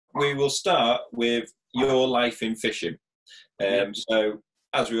we will start with your life in fishing. So,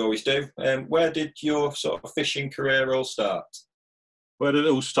 as we always do, where did your sort of fishing career all start? Where did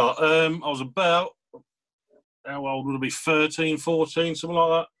it all start? I was about, how old would I be, 13, 14, something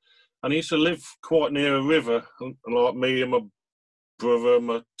like that. And I used to live quite near a river. And like me and my brother and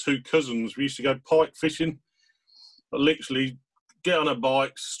my two cousins, we used to go pike fishing. I literally get on a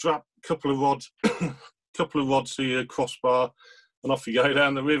bike, strap a couple of rods to your crossbar, and off you go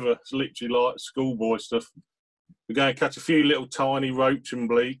down the river. It's literally like schoolboy stuff. We go and catch a few little tiny roach and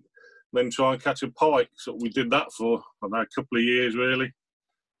bleak, then try and catch a pike. So we did that for, I don't know, a couple of years really.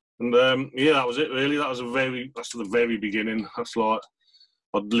 And yeah, that was it really. That's the very beginning. That's like,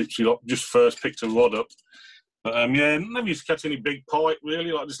 I'd literally just first picked a rod up. But yeah, never used to catch any big pike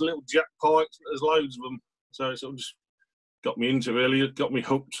really, like just little jack pikes. There's loads of them. So it sort of just got me into really. It got me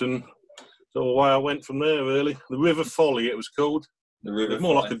hooked, and so away I went from there really. The River Folly, it was called. The river, it was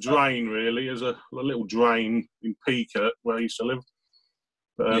more like a drain really. It was a little drain in Peakert where I used to live.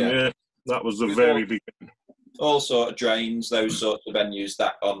 But yeah, that was the very beginning. All sort of drains, those sorts of venues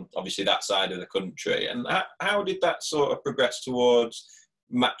that on obviously that side of the country. And how did that sort of progress towards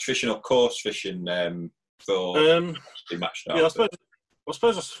match fishing or course fishing for match start? Yeah, I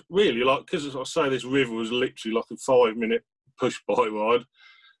suppose that's really like, because I say this river was literally like a 5-minute push bike ride,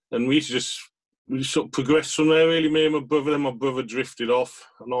 and we sort of progressed from there really. Me and my brother, then my brother drifted off,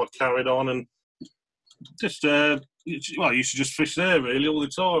 and I carried on, and just I used to just fish there really all the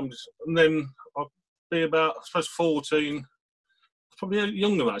time. And then I'd be about, I suppose, 14, probably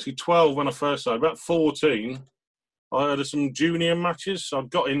younger than that, actually 12 when I first started. About 14, I had some junior matches. So I'd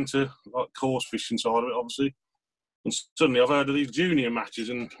got into like course fishing side of it, obviously. And suddenly I've heard of these junior matches,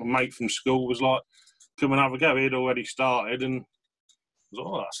 and a mate from school was like, come and have a go. He'd already started, and I was like,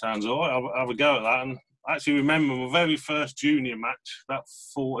 oh, that sounds all right. I'll have a go at that. And I actually remember my very first junior match, about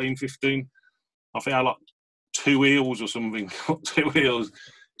 14, 15. I think I had like 2 eels or something. 2 eels,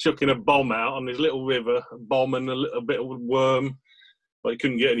 chucking a bomb out on this little river, a bomb and a little bit of worm. But you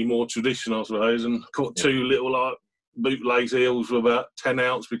couldn't get any more traditional, I suppose. And caught 2 little like bootlace eels with about 10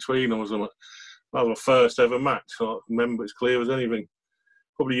 ounce between them or something. That was my first ever match. I remember it's clear as anything.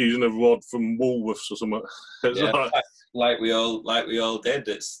 Probably using a rod from Woolworths or something. Yeah, like we all did.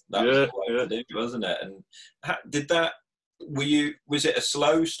 That was the way to do, wasn't it? And did that? Was it a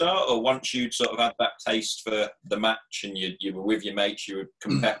slow start, or once you'd sort of had that taste for the match and you were with your mates, you were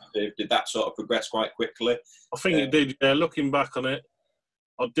competitive? Did that sort of progress quite quickly? I think it did. Yeah, looking back on it,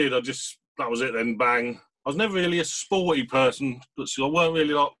 I did. That was it. Then bang. I was never really a sporty person, but I weren't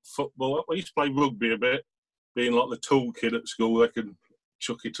really like football. I used to play rugby a bit, being like the tall kid at school. They could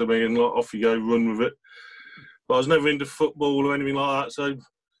chuck it to me and like, off you go, run with it. But I was never into football or anything like that. So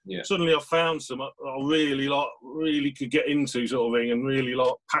suddenly I found some I really could get into, sort of thing, and really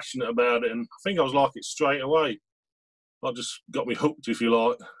like passionate about it. And I think I was like it straight away. I just got me hooked, if you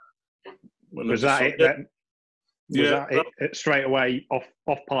like. Was that it straight away, off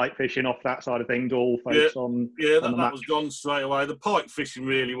pike fishing, off that side of things, all focused on? Yeah, that was gone straight away. The pike fishing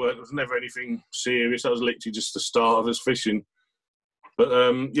really there was never anything serious. That was literally just the start of us fishing. But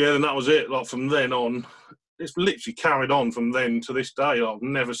yeah, and that was it. Like from then on, it's literally carried on from then to this day. I've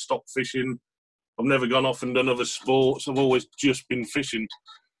never stopped fishing. I've never gone off and done other sports. I've always just been fishing.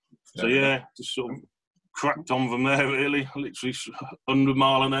 So yeah, just sort of cracked on from there really. Literally 100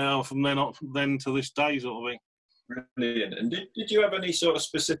 mile an hour from then to this day, sort of thing. Brilliant. And did you have any sort of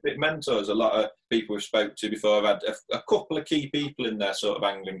specific mentors? A lot of people we've spoke to before have had a couple of key people in their sort of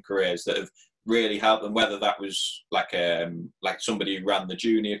angling careers that have really helped them, whether that was like somebody who ran the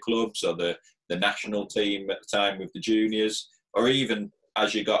junior clubs or the national team at the time with the juniors, or even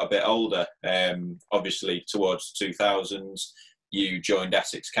as you got a bit older, obviously towards the 2000s, you joined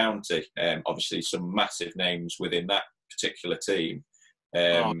Essex County. Obviously some massive names within that particular team.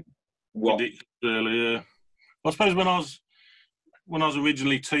 Ridiculously, I suppose when I was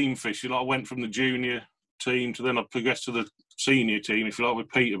originally team fishing, I went from the junior team to then I progressed to the senior team, if you like, with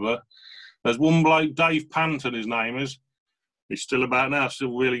Peterborough. There's one bloke, Dave Panton, his name is. He's still about now,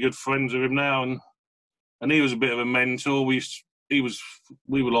 still really good friends with him now, and he was a bit of a mentor. We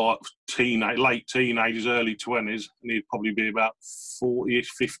were like late teenagers, early 20s, and he'd probably be about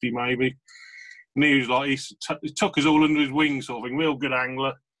 40-ish, 50 maybe. And he was like, he took us all under his wing, sort of thing. Real good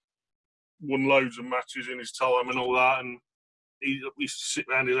angler. Won loads of matches in his time and all that, and we used to sit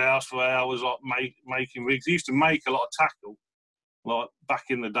around his house for hours, like making rigs. He used to make a lot of tackle, like back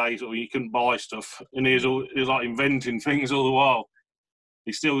in the days when you couldn't buy stuff, and he was like inventing things all the while.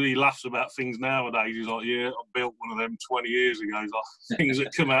 He laughs about things nowadays. He's like, yeah, I built one of them 20 years ago. He's like, things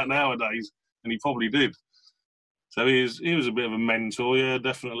that come out nowadays, and he probably did. So he was a bit of a mentor, yeah,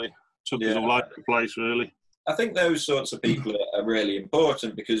 definitely. Took us all over the place, really. I think those sorts of people are really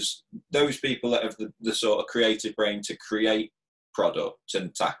important, because those people that have the sort of creative brain to create product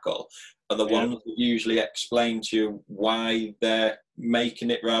and tackle are the ones that usually explain to you why they're making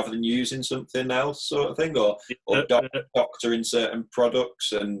it rather than using something else, sort of thing, or doctoring certain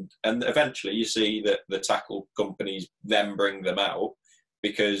products, and eventually you see that the tackle companies then bring them out,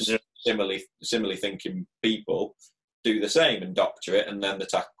 because similarly thinking people do the same and doctor it, and then the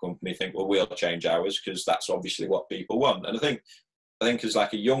tackle company think, well, we'll change ours because that's obviously what people want. And I think as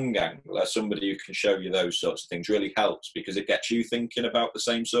like a young angler, somebody who can show you those sorts of things really helps, because it gets you thinking about the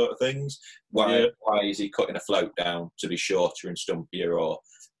same sort of things. Why is he cutting a float down to be shorter and stumpier, or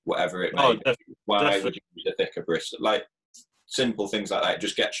whatever it may be? Why would you use a thicker bristle? Like simple things like that, it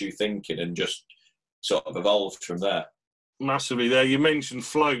just gets you thinking and just sort of evolved from there. Massively there. You mentioned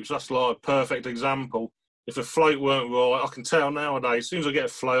floats, that's like a perfect example. If a float weren't right, I can tell nowadays, as soon as I get a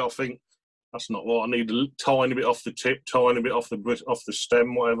float, I think, that's not right. I need a tiny bit off the tip, tiny bit off the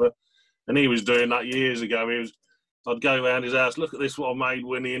stem, whatever. And he was doing that years ago. I'd go around his house, look at this, what I made,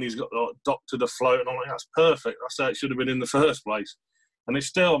 Winnie, and he's got like, doctored a float, and I'm like, that's perfect. That's how it should have been in the first place. And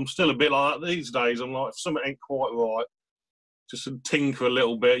I'm still a bit like that these days. I'm like, if something ain't quite right, just tinker a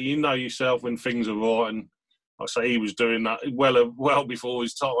little bit. You know yourself when things are right. And like I say, he was doing that well before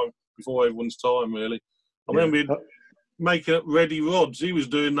his time, before everyone's time, really. I remember making up ready rods. He was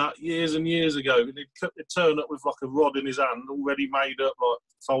doing that years and years ago. He'd turn up with like a rod in his hand, already made up, like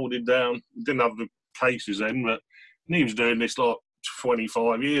folded down. He didn't have the cases then, but he was doing this like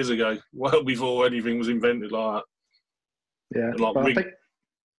 25 years ago, well before anything was invented like that. Yeah, but I think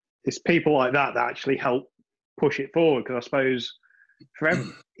it's people like that that actually help push it forward, because I suppose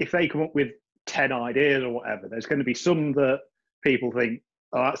if they come up with 10 ideas or whatever, there's going to be some that people think,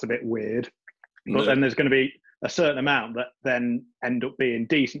 oh, that's a bit weird. But then there's going to be a certain amount that then end up being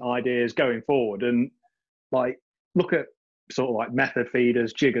decent ideas going forward. And like, look at sort of like method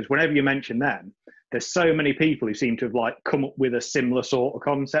feeders, jiggers, whenever you mention them, there's so many people who seem to have like come up with a similar sort of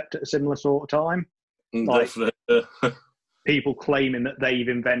concept at a similar sort of time. Like people claiming that they've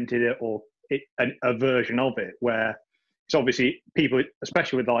invented it, or a version of it, where it's obviously people,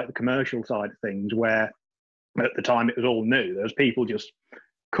 especially with like the commercial side of things, where at the time it was all new, there was people just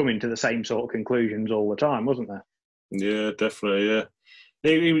coming to the same sort of conclusions all the time, wasn't there? Yeah, definitely, yeah.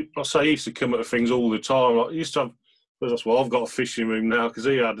 He used to come at things all the time. Like, he used to have, that's why I've got a fishing room now, because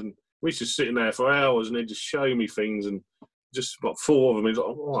he had, and we used to sit in there for hours and he'd just show me things, and just about 4 of them, he's like,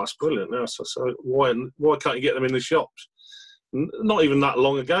 oh, that's brilliant. Now, so why can't you get them in the shops? And not even that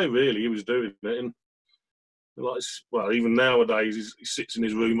long ago, really, he was doing it. And like, well, even nowadays, he sits in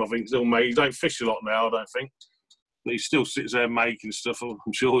his room, I think, still mate. He don't fish a lot now, I don't think. But he still sits there making stuff. I'm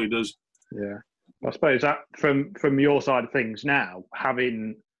sure he does. Yeah, I suppose that from your side of things now,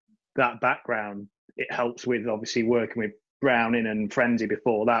 having that background, it helps with obviously working with Browning and Frenzy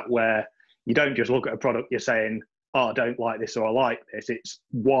before that, where you don't just look at a product, you're saying, oh, I don't like this or I like this. It's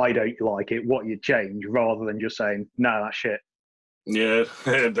why don't you like it, what you'd change, rather than just saying, no, that's shit. Yeah,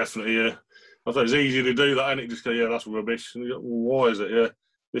 definitely, yeah. I thought it's easy to do that, and it just go, yeah, that's rubbish. And you go, well, why is it?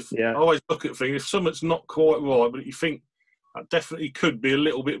 I always look at things, if something's not quite right, but you think that definitely could be a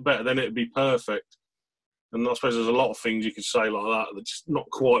little bit better, then it'd be perfect. And I suppose there's a lot of things you could say like that that's not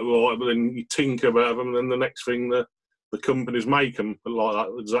quite right, but then you tinker about them, and then the next thing the companies make them like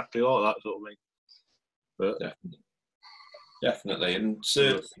that, exactly like that sort of thing. But, definitely. And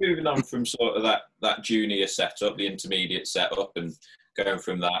so moving on from sort of that junior setup, the intermediate setup, and going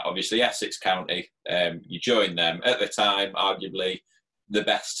from that, obviously Essex County, you joined them at the time, arguably the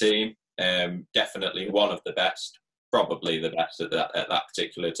best team, definitely one of the best, probably the best at that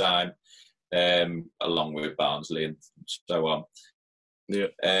particular time, along with Barnsley and so on.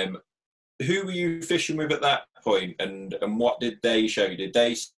 Yeah. Who were you fishing with at that point, and what did they show you? Did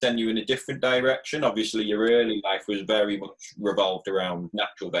they send you in a different direction? Obviously, your early life was very much revolved around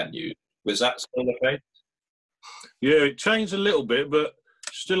natural venues. Was that still the case? Yeah, it changed a little bit, but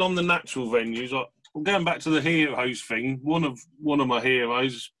still on the natural venues. I'm going back to the heroes thing. One of my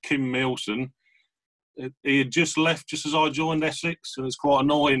heroes, Kim Milson, he had just left just as I joined Essex, and it's quite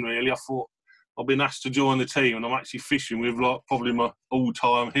annoying, really. I thought I've been asked to join the team, and I'm actually fishing with like probably my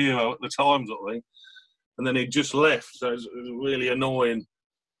all-time hero at the time, sort of thing. And then he just left, so it was really annoying.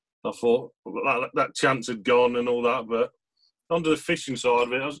 I thought that chance had gone and all that, but onto the fishing side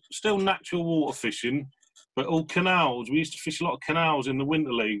of it, I was still natural water fishing, but all canals. We used to fish a lot of canals in the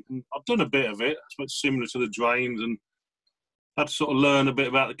Winter League. And I've done a bit of it, I suppose similar to the drains, and had to sort of learn a bit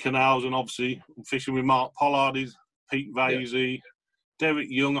about the canals. And obviously, I'm fishing with Mark Pollard, Pete Vasey, Derek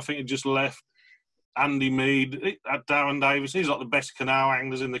Young, I think had just left. Andy Mead, Darren Davis. He's like the best canal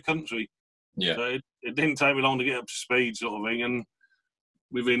anglers in the country. Yeah. So it didn't take me long to get up to speed, sort of thing. And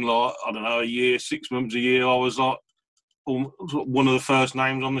within like, I don't know, a year, 6 months, a year, I was like one of the first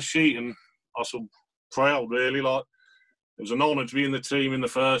names on the sheet, and I was sort of proud, really. Like, it was an honour to be in the team in the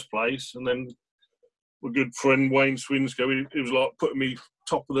first place, and then my good friend Wayne Swinscoe, he was like putting me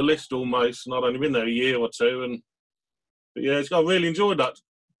top of the list almost, and I'd only been there a year or two. But yeah, I really enjoyed that.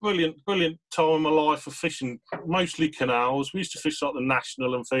 Brilliant time of my life for fishing, mostly canals. We used to fish like the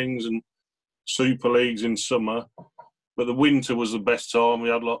national and things and Super Leagues in summer, but the winter was the best time. We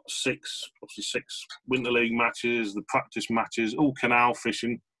had like six Winter League matches, the practice matches, all canal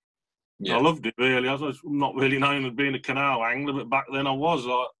fishing. Yeah. I loved it, really. I was not really known as being a canal angler, but back then I was.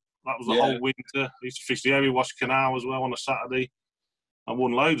 That was the whole winter. I used to fish the Erie-Wash Canal as well on a Saturday. I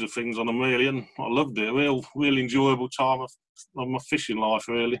won loads of things on them, really, and I loved it. A real enjoyable time of my fishing life,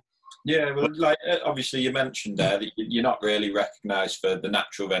 really. Yeah, well, like obviously you mentioned there that you're not really recognised for the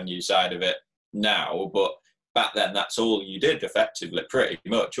natural venue side of it now, but back then that's all you did effectively, pretty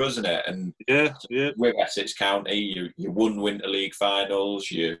much, wasn't it? And yeah. With Essex County, you won Winter League finals,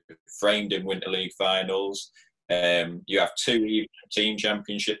 you framed in Winter League finals. You have 2 team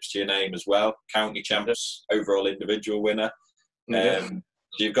championships to your name as well, county champs, overall individual winner. So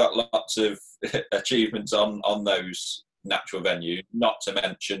you've got lots of achievements on those natural venues, not to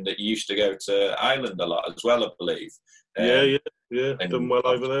mention that you used to go to Ireland a lot as well, I believe. Yeah. Done well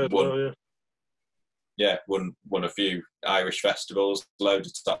over there as well, yeah. Yeah, won a few Irish festivals,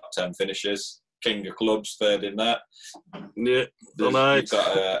 loads of top 10 finishes, King of Clubs, third in that. Yeah, you've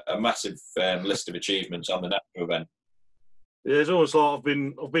got a massive list of achievements on the natural event. Yeah, it's almost like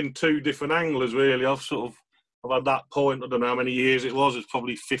I've been 2 different anglers, really. I've had that point, I don't know how many years it was, it's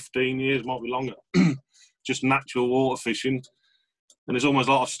probably 15 years, might be longer, just natural water fishing. And it's almost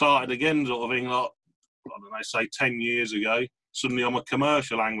like I started again, sort of thing, like, I don't know, say 10 years ago. Suddenly I'm a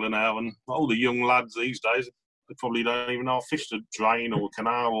commercial angler now, and all the young lads these days, they probably don't even know I fished a drain or a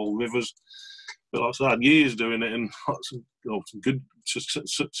canal or rivers. But like I had years doing it, and some good,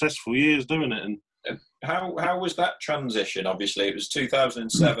 successful years doing it. And how was that transition? Obviously, it was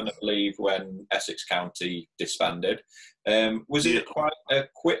 2007, I believe, when Essex County disbanded. Was it quite a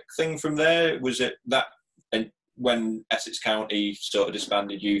quick thing from there? Was it that, and when Essex County sort of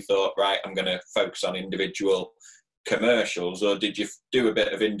disbanded, you thought, right, I'm going to focus on individual commercials, or did you do a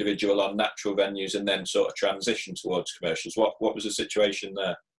bit of individual on natural venues and then sort of transition towards commercials? What was the situation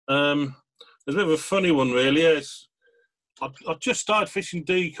there? It's a bit of a funny one, really. I just started fishing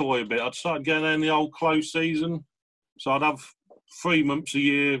decoy a bit. I'd started going in the old close season, so I'd have 3 months a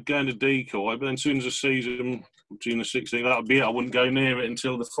year going to decoy, but then as soon as the season, June the 16th, that would be it. I wouldn't go near it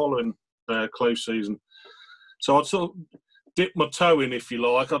until the following close season. So I'd sort of dip my toe in, if you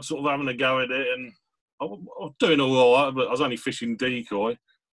like. I'd sort of having a go at it, and I was doing all right, but I was only fishing decoy.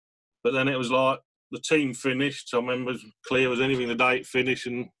 But then it was like the team finished. So I remember as clear as anything the day it finished,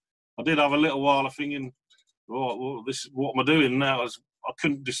 and I did have a little while of thinking, well, this is what am I doing now? I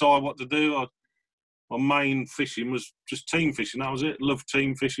couldn't decide what to do. My main fishing was just team fishing. That was it. Loved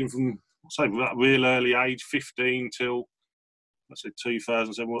team fishing from, say, that real early age, 15 till, let's say,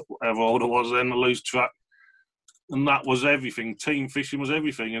 2007, whatever old I was then. I lose track. And that was everything. Team fishing was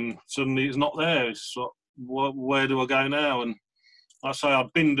everything. And suddenly it's not there. It's like, where do I go now? And I say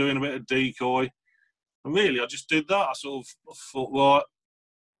I'd been doing a bit of decoy. And really, I just did that. I thought, right,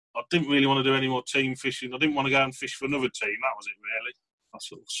 I didn't really want to do any more team fishing. I didn't want to go and fish for another team. That was it, really. I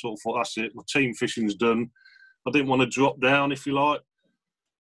sort of thought, that's it. My team fishing's done. I didn't want to drop down, if you like.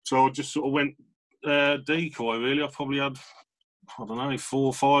 So I just sort of went decoy, really. I probably had, I don't know, 4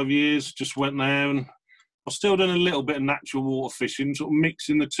 or 5 years. Just went there, and I still done a little bit of natural water fishing, sort of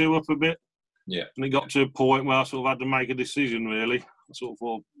mixing the two up a bit. Yeah. And it got to a point where I sort of had to make a decision, really. I sort of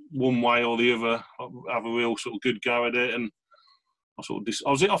thought one way or the other, I'd have a real sort of good go at it. And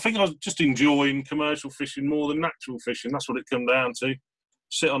I think I was just enjoying commercial fishing more than natural fishing. That's what it come down to.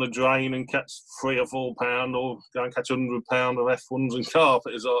 Sit on a drain and catch 3 or 4 pound, or go and catch 100 pound of F1s and carp.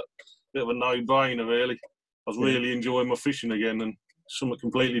 It was like a bit of a no-brainer, really. I was really enjoying my fishing again, and something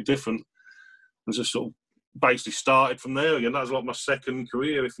completely different. And just sort of basically started from there again. That was like my second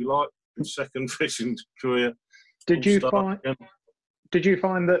career, if you like, second fishing career. Did you find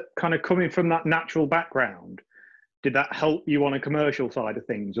that kind of coming from that natural background, did that help you on a commercial side of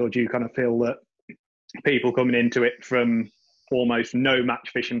things, or do you kind of feel that people coming into it from almost no match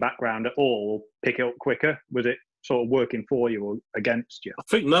fishing background at all pick it up quicker? Was it sort of working for you or against you? I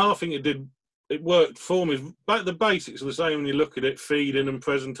think it did. It worked for me. The basics are the same when you look at it: feeding and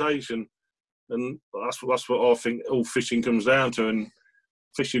presentation, and that's what I think all fishing comes down to. And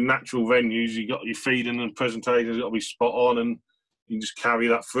fishing natural venues, you got your feeding and presentations got to be spot on, and you just carry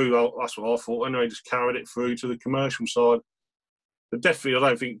that through. That's what I thought. Anyway, just carried it through to the commercial side. But definitely, I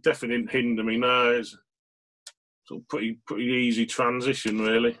don't think didn't hinder me. No, it's sort of pretty easy transition,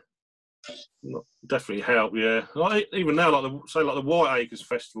 really. Definitely helped, yeah. Like, even now, like the White Acres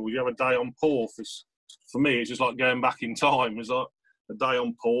Festival, you have a day on Porth. For me, it's just like going back in time. It's like a day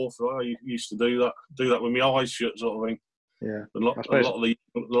on Porth. I used to do that with my eyes shut, sort of thing. Yeah, a lot of the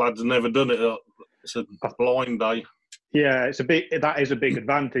lads have never done it. It's a blind day. Yeah, that is a big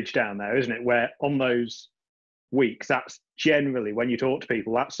advantage down there, isn't it? Where on those weeks, that's generally when you talk to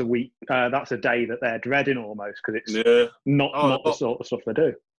people, that's a week, that's a day that they're dreading almost, because it's not the sort of stuff they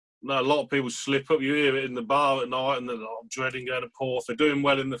do. No, a lot of people slip up. You hear it in the bar at night, and they're like, I'm dreading going to Porth. They're doing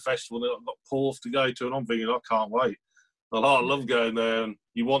well in the festival. They've got Porth to go to, and I'm thinking, I can't wait. I love going there, and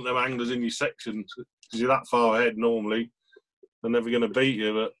you want them anglers in your section because you're that far ahead normally. They're never going to beat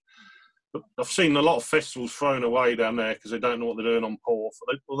you. But I've seen a lot of festivals thrown away down there because they don't know what they're doing on Porth.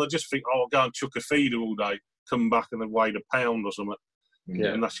 They just think, I'll go and chuck a feeder all day, come back and they've weighed a pound or something.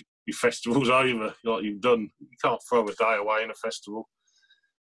 Yeah. And that's your festival's over. Like you've done. You can't throw a day away in a festival.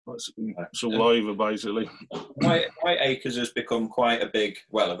 It's all over, basically. White Acres has become quite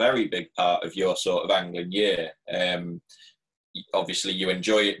a very big part of your sort of angling year. Obviously, you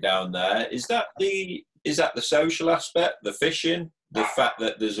enjoy it down there. Is that the social aspect, the fishing, the fact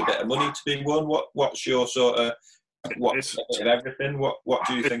that there's a bit of money to be won? What's your sort of everything? What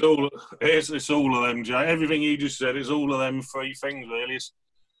do you think? It's all of them, Jay. Everything you just said is all of them three things, really.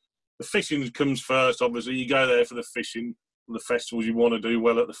 The fishing comes first, obviously. You go there for the fishing. The festivals, you want to do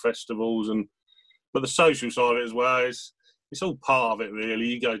well at the festivals, but the social side of it as well, it's all part of it, really.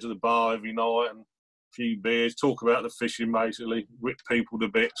 You go to the bar every night and a few beers, talk about the fishing, basically, rip people to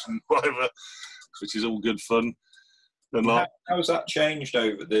bits and whatever, which is all good fun. And how's that changed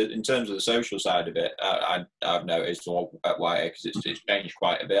in terms of the social side of it? I've noticed at White Acres it's changed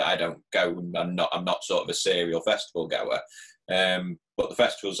quite a bit. I don't go. I'm not sort of a serial festival goer, but the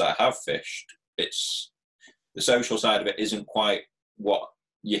festivals that I have fished, the social side of it isn't quite what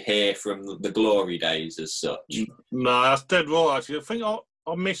you hear from the glory days as such. No, that's dead right, actually. I think I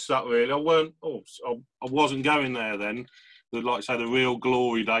missed that, really. I wasn't going there then. Like I say, the real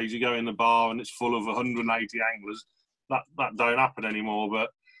glory days, you go in the bar and it's full of 180 anglers. That don't happen anymore. But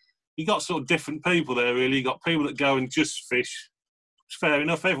you got sort of different people there, really. You got people that go and just fish. It's fair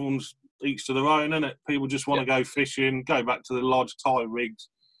enough. Everyone's each to their own, isn't it? People just want to go fishing, go back to the lodge, tie rigs.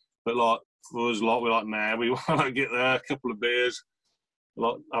 But like, for us lot, we're like, nah, we want to get there, a couple of beers,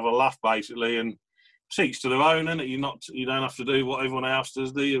 like have a laugh basically, and it's each to their own, isn't it? You don't have to do what everyone else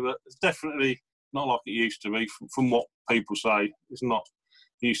does, do you? But it's definitely not like it used to be. From what people say, it's not.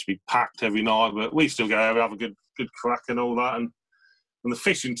 It used to be packed every night, but we still go there, we have a good crack and all that, and the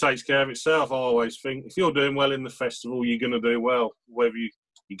fishing takes care of itself. I always think if you're doing well in the festival, you're going to do well, whether you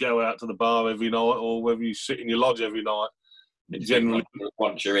go out to the bar every night or whether you sit in your lodge every night. Generally,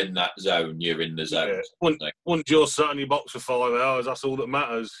 once you're in that zone, you're in the zone. Yeah. Once you're sat in your box for 5 hours, that's all that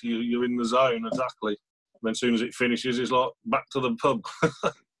matters. You're in the zone, exactly. And then as soon as it finishes, it's like back to the pub.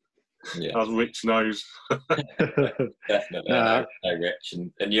 Yeah. As Rich knows. Definitely, no, Rich.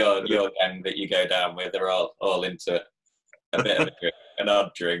 And your gang that you go down with, they're all into a bit of an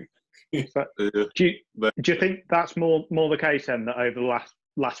odd drink. Do you think that's more the case then, that over the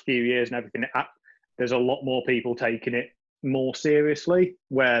last few years and everything, there's a lot more people taking it more seriously,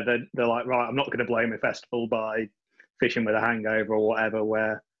 where they're like, right, I'm not going to blow my festival by fishing with a hangover or whatever,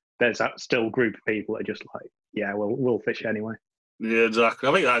 where there's that still group of people that are just like, yeah, we'll fish anyway. Yeah, exactly.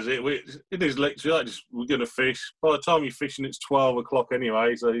 I think that's it. It is literally like we're going to fish. By the time you're fishing, it's 12 o'clock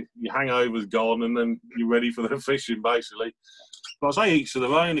anyway, so your hangover's gone and then you're ready for the fishing, basically. But I say each to their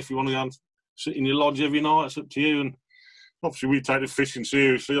own. If you want to go and sit in your lodge every night, it's up to you. And obviously we take the fishing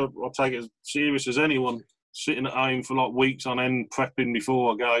seriously. I take it as serious as anyone. Sitting at home for like weeks on end, prepping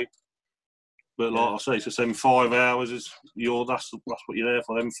before I go. But like I say, it's just them 5 hours. That's what you're there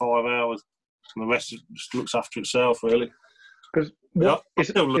for, them 5 hours. And the rest just looks after itself, really. Because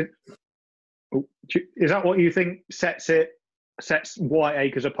is that what you think sets White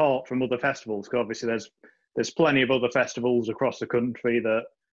Acres apart from other festivals? Because obviously there's plenty of other festivals across the country that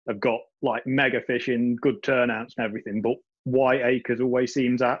have got like mega fishing, good turnouts and everything, but White Acres always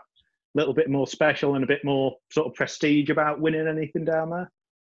seems that little bit more special and a bit more sort of prestige about winning anything down there.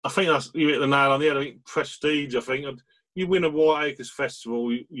 I think you hit the nail on the head. I think prestige. I think you win a White Acres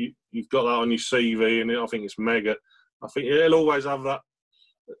festival, you've got that on your CV, and I think it's mega. I think it'll always have that.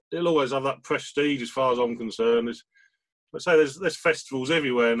 It'll always have that prestige, as far as I'm concerned. Let's say there's festivals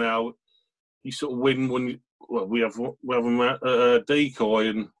everywhere now. You sort of win well, we have a decoy,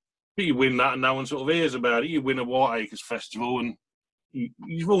 and you win that, and no one sort of hears about it. You win a Whiteacres Festival, and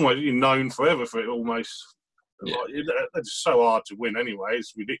you're known forever for it almost. Yeah. Like, they're just so hard to win anyway.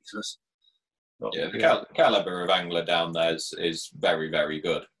 It's ridiculous. The calibre of angler down there is very, very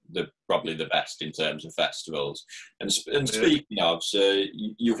good. Probably the best in terms of festivals. And speaking of, so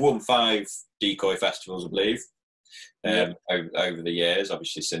you've won 5 decoy festivals, I believe, over the years,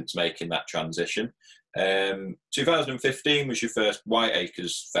 obviously since making that transition. 2015 was your first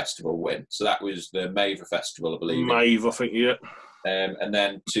Whiteacres Festival win. So that was the Maver Festival, I believe. Maver, I think, yeah. And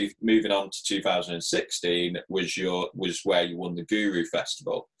then moving on to 2016 was where you won the Guru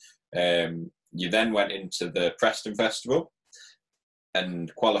Festival. You then went into the Preston Festival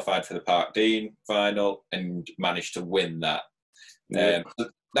and qualified for the Park Dean final and managed to win that.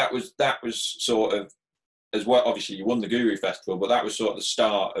 That was sort of, as well, obviously you won the Guru Festival, but that was sort of the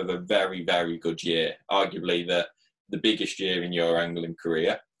start of a very, very good year, arguably the biggest year in your angling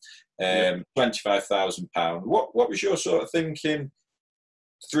career. £25,000. What was your sort of thinking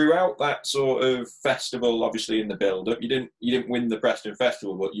throughout that sort of festival? Obviously in the build-up, you didn't win the Preston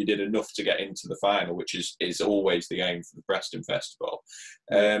Festival, but you did enough to get into the final, which is always the aim for the Preston Festival.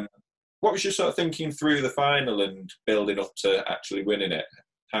 What was your sort of thinking through the final and building up to actually winning it?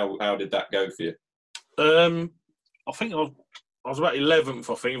 How did that go for you? I think I was about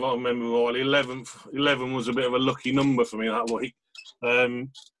 11th, I think, if I remember rightly. 11 was a bit of a lucky number for me that week.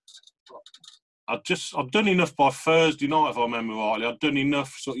 I'd done enough by Thursday night, if I remember rightly. I'd done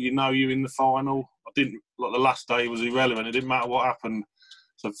enough, so you're in the final. I didn't, like, the last day was irrelevant. It didn't matter what happened.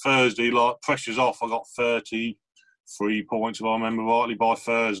 So Thursday, like, pressure's off. I got 33 points, if I remember rightly, by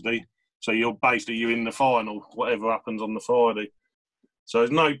Thursday. So you're in the final, whatever happens on the Friday. So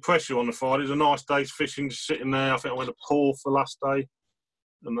there's no pressure on the Friday. It was a nice day's fishing, just sitting there. I think I went to Porth the last day,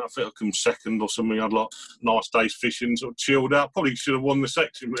 and I think I come second or something. I had like nice day's fishing, sort of chilled out. Probably should have won the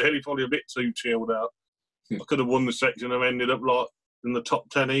section, really. Probably a bit too chilled out. I could have won the section and ended up like in the top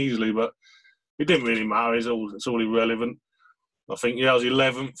 10 easily, but it didn't really matter. It's all irrelevant. I think, I was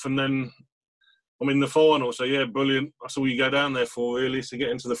 11th, and then I'm in the final. So, brilliant. That's all you go down there for, really, is to get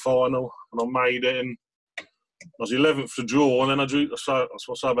into the final. And I made it, and I was 11th to draw, and then I drew. So that's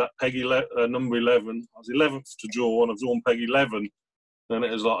what I say about Peggy number 11. I was 11th to draw, and I've drawn Peg 11. And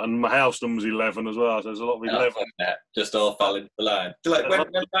it was like, and my house number's 11 as well. So there's a lot of 11. Yeah, just all fell into the line. So like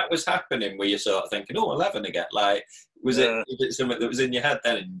when that was happening, were you sort of thinking, "Oh, 11 again"? Like, was it something that was in your head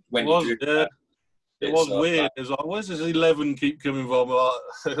then? And when you drew that, it was weird. It was like, where's this 11 keep coming from?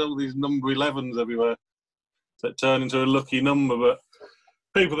 Like, all these number 11s everywhere. So it turned into a lucky number. But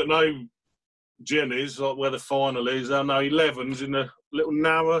people that know Jenny's, like where the final is, I know 11's in a little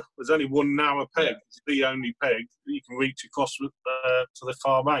narrow. There's only one narrow peg. Yeah. It's the only peg that you can reach across to the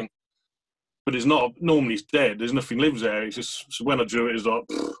far bank. But it's not. Normally it's dead. There's nothing lives there. It's just, so when I drew it, it's like,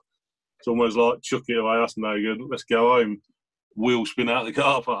 it's almost like chuck it away. That's no good. Let's go home. Wheel spin out the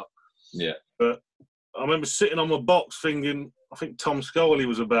car park. Yeah. But I remember sitting on my box thinking, I think Tom Scully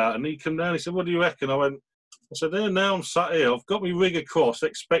was about, and he came down. He said, "What do you reckon?" I said, "There, now I'm sat here. I've got my rig across,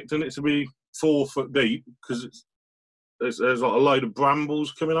 expecting it to be 4 foot deep because there's like a load of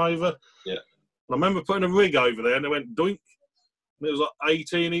brambles coming over." Yeah. And I remember putting a rig over there, and it went doink, and it was like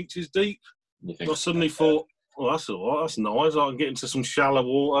 18 inches deep. And I suddenly thought, "Well, that's all right. That's nice. I can get into some shallow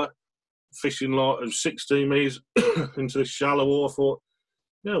water, fishing like 16 metres into the shallow water." I thought,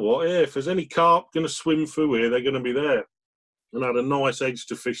 you know what? Yeah, if there's any carp going to swim through here, they're going to be there. And I had a nice edge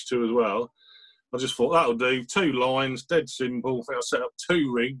to fish to as well. I just thought that'll do. 2 lines, dead simple. I think I set up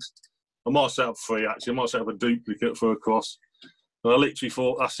 2 rigs. I might set up 3 actually. I might set up a duplicate for a cross. And I literally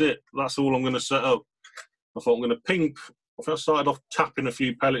thought, that's it. That's all I'm going to set up. I thought I'm going to ping. I think I started off tapping a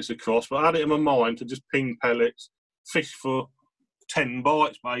few pellets across, but I had it in my mind to just ping pellets, fish for 10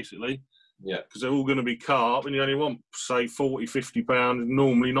 bites basically. Yeah. Because they're all going to be carp, and you only want, say, 40, 50 pounds,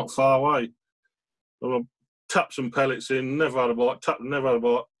 normally not far away. So I tapped some pellets in, never had a bite, never had a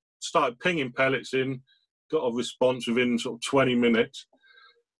bite. Started pinging pellets in, got a response within sort of 20 minutes.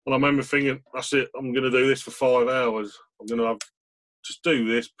 And I remember thinking, that's it, I'm going to do this for 5 hours. I'm going to just do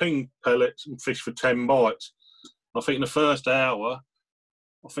this, ping pellets and fish for 10 bites. I think in the first hour,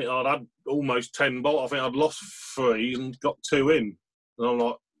 I think I'd had almost 10 bites. I think I'd lost 3 and got 2 in. And I'm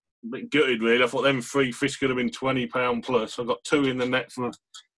like, a bit gutted, really. I thought them 3 fish could have been £20 plus. I got 2 in the net for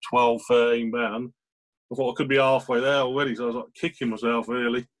 12, 13 pounds. I thought I could be halfway there already, so I was like kicking myself,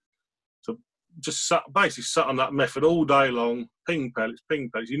 really. So just basically sat on that method all day long, ping pellets.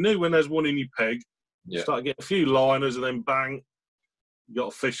 You knew when there's one in your peg, you started getting a few liners, and then bang, you got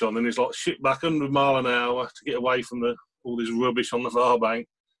a fish on, and it's like shit back 100 mile an hour to get away from all this rubbish on the far bank.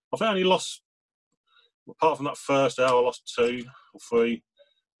 I think I only lost apart from that first hour, I lost 2 or 3.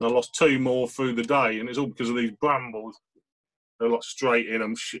 And I lost 2 more through the day, and it's all because of these brambles. They're like straight in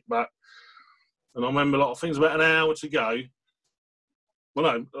and shit back. And I remember, like, I think it was about an hour to go.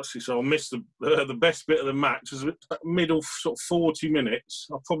 Well, no, actually, so I missed the best bit of the match. It was middle sort of 40 minutes.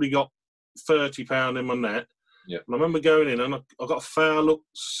 I probably got £30 in my net. Yeah. And I remember going in, and I got a foul up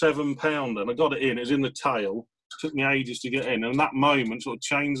 £7, and I got it in. It was in the tail. It took me ages to get in, and that moment sort of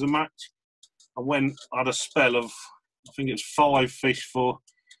changed the match. I had a spell of, I think it's 5 fish for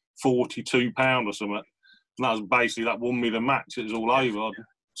 £42 or something. And that was basically, that won me the match. It was all over.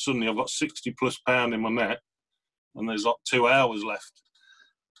 Suddenly I've got £60+ in my net, and there's like 2 hours left.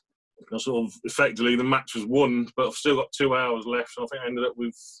 I sort of, effectively, the match was won, but I've still got 2 hours left. So I think I ended up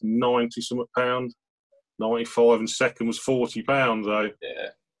with 90-something pound, 95, and second was £40. So yeah,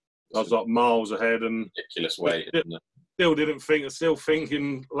 I was like miles ahead, and ridiculous weight, isn't it? Still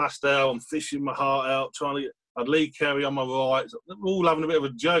thinking last hour, I'm fishing my heart out, trying to get, I'd lead carry on my right. They were all having a bit of a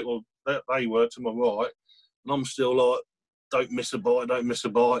joke, or they were to my right, and I'm still like, don't miss a bite, don't miss a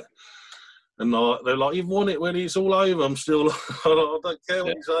bite. And they're like, you've won it when it's all over. I'm still, I don't care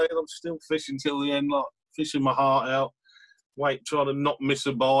what you say, I'm still fishing till the end, like fishing my heart out, trying to not miss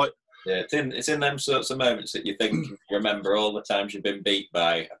a bite. Yeah, it's in them sorts of moments that you think you remember all the times you've been beat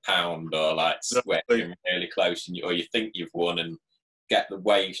by a pound, or like sweating really close, or you think you've won, and get the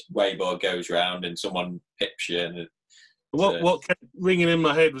way board goes round and someone pips you. And what kept ringing in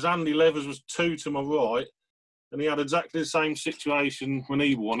my head was Andy Levers was 2 to my right, and he had exactly the same situation when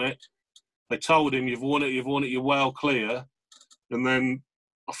he won it. They told him, you've won it, you're well clear. And then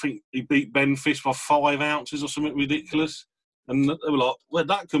I think he beat Ben Fish by 5 ounces or something ridiculous. And they were like, where'd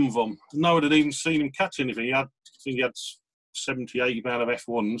that come from? No one had even seen him catch anything. I think he had 70-80 pound of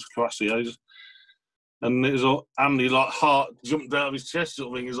F1s, Crassios. And it was like, Andy, like, heart jumped out of his chest sort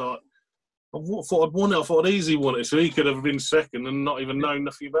of thing. He's like, I thought I'd won it. I thought I'd easy won it. So he could have been second and not even known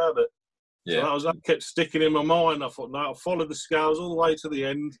nothing about it. yeah, So that kept sticking in my mind. I thought, no, I followed the scales all the way to the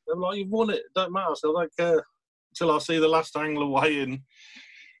end. They're like, you've won it. It don't matter. So I don't care until I see the last angler weigh in.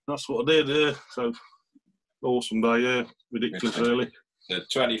 That's what I did, yeah. So, awesome day, yeah. Ridiculous, really. So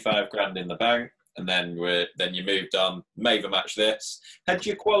 25 grand in the bank, and then you moved on. Maver match this. Had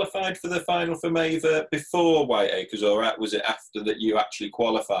you qualified for the final for Maver before Whiteacres, or was it after that you actually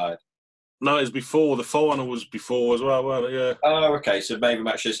qualified? No, it was before. The final was before as well, wasn't it? Yeah. Oh, okay. So Maver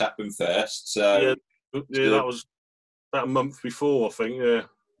match this happened first. So yeah, that was about a month before, I think. Yeah.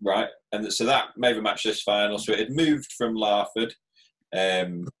 Right, and so that Maver match this final. So it had moved from Larford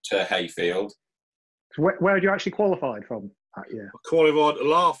to Hayfield. So where had you actually qualified from that year? I qualified at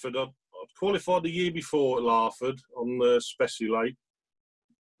Larford. I qualified the year before at Larford on the Spessy Lake.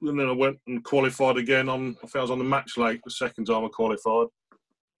 And then I went and qualified again I think I was on the Match Lake the second time I qualified.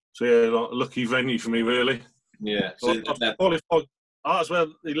 So yeah, like a lucky venue for me, really. Yeah. So I qualified. That's where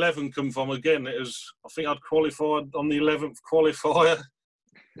the 11 come from again. I think I'd qualified on the 11th qualifier.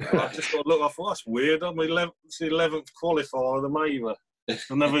 I just thought, I thought that's weird. I'm it's the 11th qualifier of the Maver.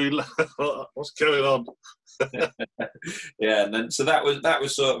 I never. What's going on? Yeah, and then so that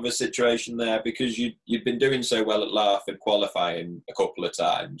was sort of a situation there, because you'd been doing so well at Larford, qualifying a couple of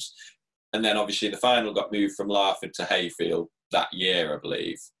times, and then obviously the final got moved from Larford to Hayfield that year, I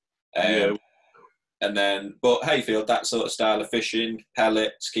believe. Yeah. And then, but Hayfield, that sort of style of fishing,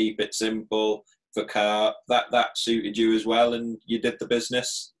 pellets, keep it simple for carp, that suited you as well, and you did the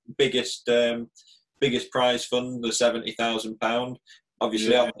business. Biggest prize fund, the £70,000.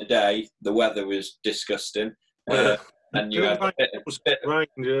 Obviously, on the day, the weather was disgusting, and you had a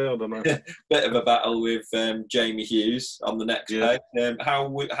bit of a battle with Jamie Hughes on the next day. How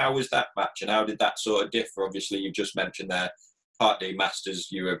was that match, and how did that sort of differ? Obviously, you just mentioned there, Part D Masters,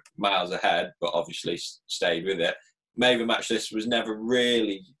 you were miles ahead, but obviously stayed with it. Maver match this was never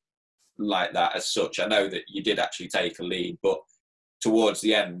really like that as such. I know that you did actually take a lead, but towards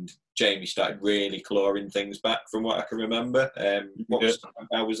the end, Jamie started really clawing things back, from what I can remember.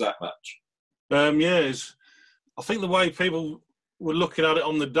 How was that match? I think the way people were looking at it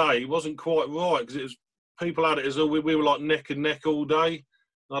on the day wasn't quite right, because it was, people had it as though we were like neck and neck all day.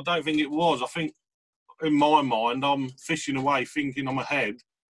 And I don't think it was. I think in my mind, I'm fishing away, thinking I'm ahead.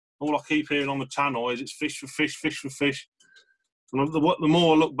 All I keep hearing on the tannoy is it's fish for fish, fish for fish. And the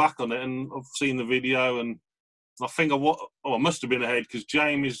more I look back on it, and I've seen the video, and I think I must have been ahead, because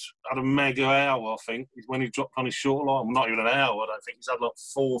Jamie's had a mega hour, I think, when he dropped on his short line. Well, not even an hour, I don't think. He's had like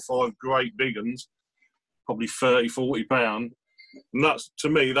 4 or 5 great big uns, probably 30, 40 pound. And that's, to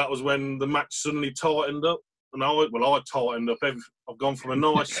me, that was when the match suddenly tightened up. And I tightened up. I've gone from a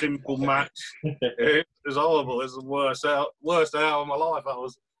nice, simple match. It was horrible. It was the worst hour of my life. That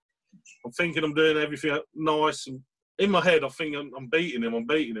was. I'm thinking I'm doing everything nice, and in my head I think I'm beating him, and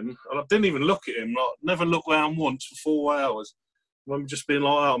I didn't even look at him. Like, never looked round once for 4 hours. I'm just being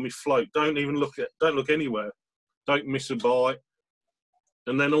like that on my float. Don't look anywhere. Don't miss a bite.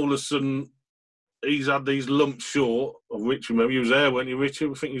 And then all of a sudden, he's had these lumps short of Rich. Remember, he was there, weren't you,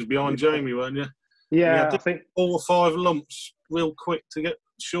 Richard? I think he was behind Jamie, weren't you? Yeah, I think 4 or 5 lumps real quick to get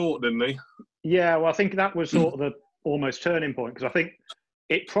short, didn't he? Yeah, well, I think that was sort of the almost turning point, because I think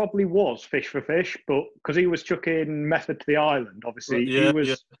it probably was fish for fish, but because he was chucking method to the island, obviously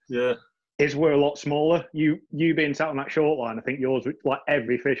his were a lot smaller. You being sat on that short line, I think yours, like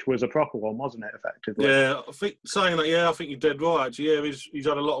every fish was a proper one, wasn't it? Effectively. Yeah, I think saying that. Yeah, I think you're dead right. Actually, yeah, he's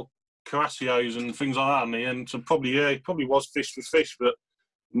had a lot of Carassios and things like that, hasn't he? And so he probably was fish for fish, but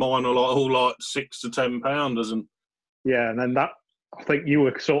mine are all like 6 to 10 pounders, and yeah, and then that, I think you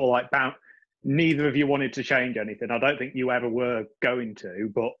were sort of like bound. Neither of you wanted to change anything. I don't think you ever were going to,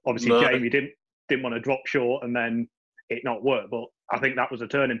 but obviously Jamie didn't want to drop short and then it not work. But I think that was a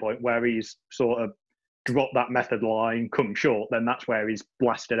turning point where he's sort of dropped that method line, come short. Then that's where he's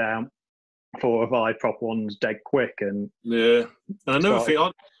blasted out 4 or 5 proper ones dead quick. And yeah, and another thing,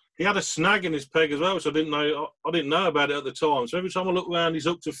 he had a snag in his peg as well, which I didn't know about it at the time. So every time I look around, he's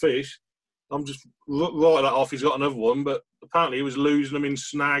hooked a fish. I'm just write that off. He's got another one, but apparently he was losing them in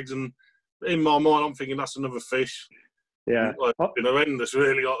snags, and in my mind, I'm thinking that's another fish. Yeah, like, it's been horrendous,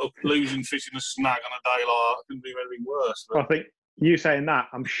 really. Like, losing fish in a snag on a day like that couldn't be anything worse. But I think you saying that,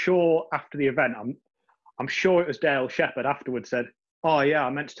 I'm sure after the event, I'm sure it was Dale Shepherd afterwards said, "Oh yeah,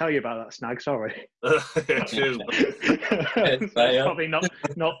 I meant to tell you about that snag. Sorry." Yeah, cheers. Probably not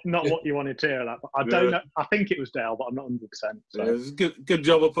what you wanted to hear. That, but I don't know. I think it was Dale, but I'm not 100%. So. Yeah, it's good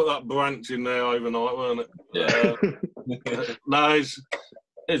job I put that branch in there overnight, weren't it? Yeah. No,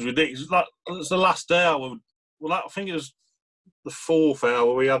 it's ridiculous. It's the last hour. Well, I think it was the 4th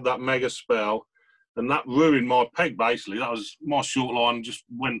hour we had that mega spell, and that ruined my peg, basically. That was my short line just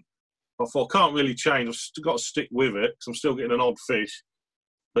went. I thought, I can't really change. I've still got to stick with it because I'm still getting an odd fish.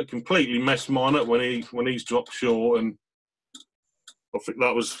 But completely messed mine up when he's dropped short, and I think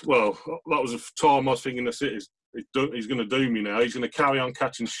that was the time I was thinking, that's it. He's going to do me now. He's going to carry on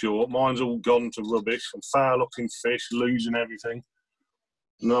catching short. Mine's all gone to rubbish. I'm foul-looking fish, losing everything.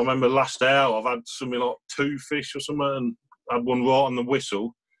 And I remember last hour I've had something like 2 fish or something, and I had one right on the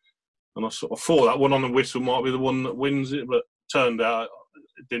whistle. And I thought that one on the whistle might be the one that wins it, but turned out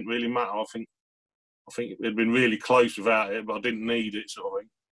it didn't really matter. I think it'd been really close without it, but I didn't need it, sort of thing.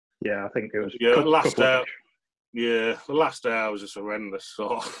 Yeah, I think it was. The last hour was just horrendous.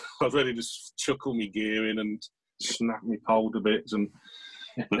 So I was ready to chuckle my gear in and snap my pole to bits,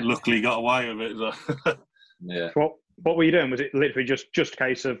 but luckily got away with it. So. Yeah. What were you doing? Was it literally just a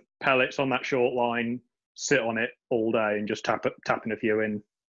case of pellets on that short line, sit on it all day and just tapping a few in?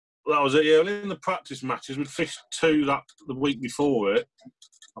 That was it, yeah. In the practice matches, we'd fished 2 the week before it.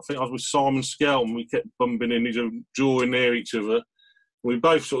 I think I was with Simon Skelton. We kept bumping in, drawing near each other. We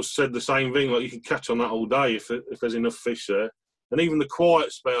both sort of said the same thing, like you can catch on that all day if there's enough fish there. And even the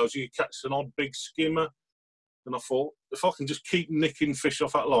quiet spells, you could catch an odd big skimmer. And I thought, if I can just keep nicking fish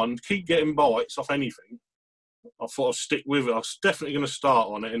off that line, keep getting bites off anything, I thought I'd stick with it. I was definitely going to start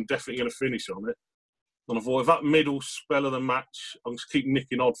on it and definitely going to finish on it. And I thought, if that middle spell of the match, I'll just keep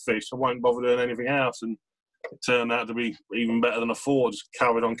nicking odd fish, I won't bother doing anything else. And it turned out to be even better than I thought. I just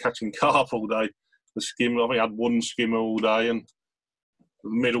carried on catching carp all day. The skimmer, I think I had 1 skimmer all day, and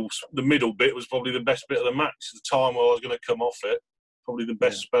the middle bit was probably the best bit of the match. The time where I was going to come off it, probably the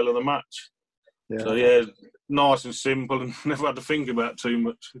best spell of the match. Yeah. So yeah, nice and simple, and never had to think about too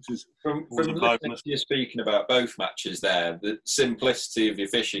much. Which is from listening to you speaking about both matches there, the simplicity of your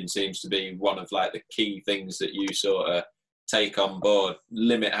fishing seems to be one of like the key things that you sort of take on board.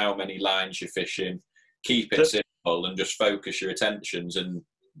 Limit how many lines you're fishing, keep it simple, and just focus your attentions, and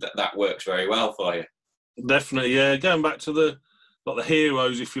that works very well for you. Definitely, yeah. Going back to the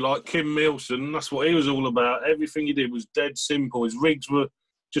heroes, if you like, Kim Milson, that's what he was all about. Everything he did was dead simple. His rigs were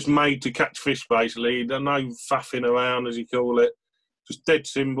just made to catch fish, basically. No faffing around, as you call it. Just dead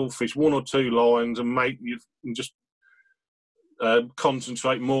simple fish, 1 or 2 lines, and just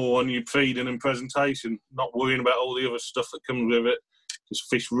concentrate more on your feeding and presentation, not worrying about all the other stuff that comes with it. Just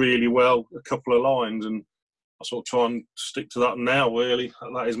fish really well, a couple of lines, and I sort of try and stick to that now, really.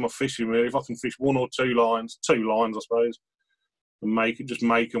 That is my fishing, really. If I can fish 1 or 2 lines, 2 lines, I suppose, and make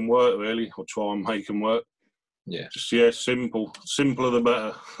them work, really, or try and make them work. Yeah. Just, simple. Simpler the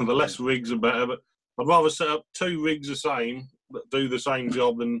better. The less rigs are better, but I'd rather set up 2 rigs the same, that do the same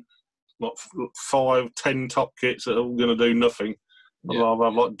job, than like 5, 10 top kits that are all going to do nothing. I'd rather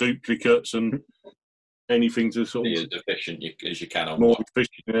have like duplicates and anything to sort Be of as efficient as you can on more what.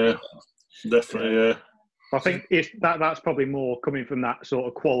 efficient. Yeah, definitely. Yeah. I think if that's probably more coming from that sort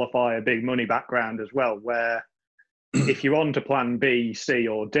of qualifier big money background as well, where if you're on to plan B, C,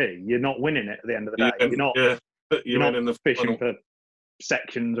 or D, you're not winning it at the end of the day. You're not in the fishing final. for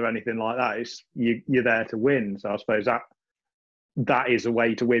sections or anything like that. It's you're there to win. So I suppose that is a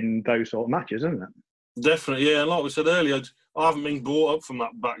way to win those sort of matches, isn't it? Definitely, yeah. And like we said earlier, I haven't been brought up from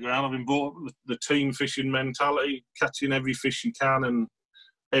that background. I've been brought up with the team fishing mentality, catching every fish you can, and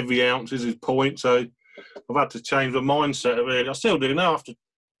every ounce is his point. So I've had to change my mindset, really. I still do now. I have to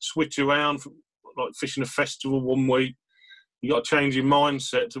switch around, from, like fishing a festival one week. You got to change your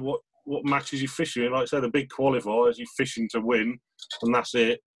mindset to what matches you're fishing. Like I say, the big qualifiers, you're fishing to win, and that's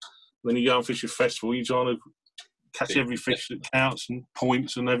it. Then you go and fish a festival, you're trying to catch every fish that counts and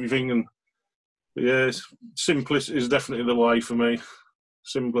points and everything. And yeah, simplest is definitely the way for me.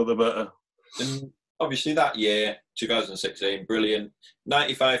 Simpler the better. And obviously that year, 2016, brilliant.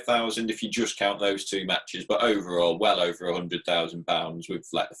 95,000 if you just count those two matches, but overall, well over £100,000 with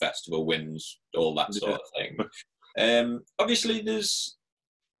like the festival wins, all that sort of thing. Obviously,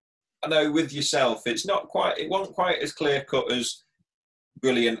 I know with yourself, it wasn't quite as clear cut as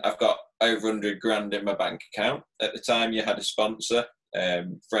brilliant. I've got over 100 grand in my bank account. At the time, you had a sponsor,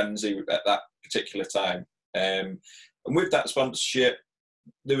 Frenzy, at that particular time, and with that sponsorship,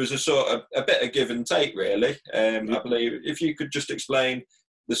 there was a sort of a bit of give and take, really. I believe if you could just explain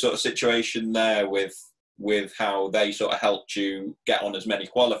the sort of situation there with how they sort of helped you get on as many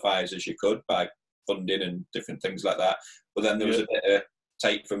qualifiers as you could by funding and different things like that. But then there was a bit of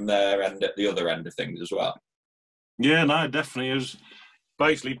take from there and at the other end of things as well. Yeah, no, definitely. It was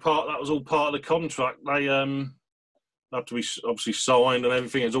basically that was all part of the contract. They had to be obviously signed and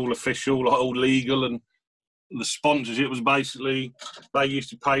everything. It's all official, like all legal, and the sponsorship was basically they used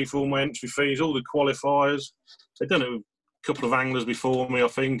to pay for all my entry fees, all the qualifiers. They'd done it with a couple of anglers before me, I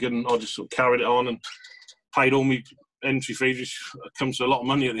think, and I just sort of carried it on and paid all my entry fees, which comes to a lot of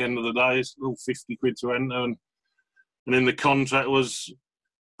money at the end of the day. It's all 50 quid to enter, and in the contract was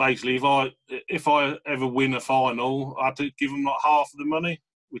basically if I ever win a final, I had to give them like half of the money,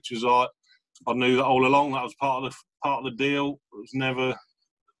 which was like I knew that all along. That was part of the deal. It was never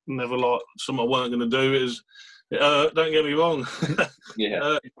like something I weren't going to do. Don't get me wrong.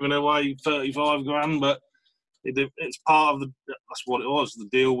 Giving away 35 grand, but it's part of that's what it was. The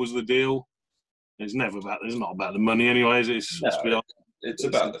deal was the deal. It's not about the money anyways. It's about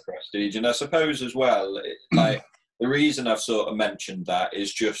the prestige. And I suppose as well, like the reason I've sort of mentioned that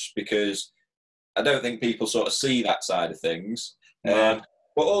is just because I don't think people sort of see that side of things. But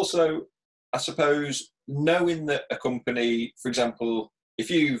also, I suppose, knowing that a company, for example, if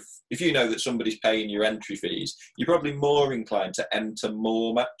you know that somebody's paying your entry fees, you're probably more inclined to enter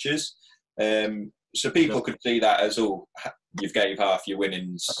more matches. So people could see that as, you've gave half your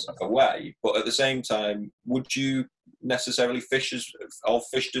winnings away. But at the same time, would you necessarily fished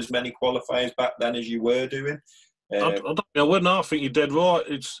as many qualifiers back then as you were doing? I wouldn't. I think you're dead right.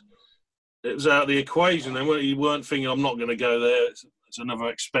 It was out of the equation. Then you weren't thinking, I'm not going to go there. It's another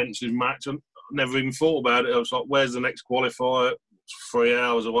expensive match. I never even thought about it. I was like, where's the next qualifier? It's 3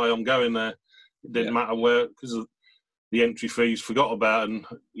 hours away. I'm going there. It didn't matter where, because the entry fees forgot about, and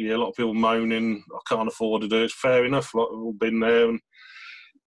a lot of people moaning, I can't afford to do it. It's fair enough. Like, we've all been there.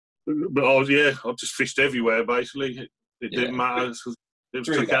 But I just fished everywhere basically. It didn't matter. It was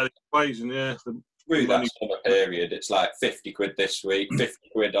took out of the equation. Through that summer period, it's like 50 quid this week, 50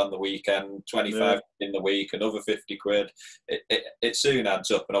 quid on the weekend, 25 in the week, another 50 quid. It soon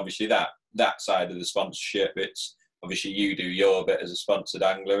adds up, and obviously that side of the sponsorship, it's obviously you do your bit as a sponsored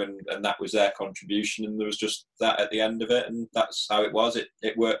angler, and that was their contribution, and there was just that at the end of it, and that's how it was.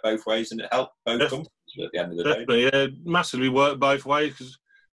 It worked both ways, and it helped both companies at the end of the day. Definitely, yeah, massively worked both ways, because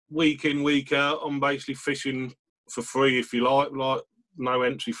week in, week out, I'm basically fishing for free, if you like no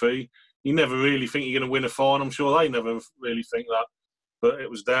entry fee. You never really think you're going to win a fine. I'm sure they never really think that. But it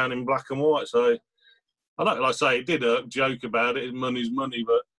was down in black and white. So, I don't, like I say, it did joke about it. Money's money.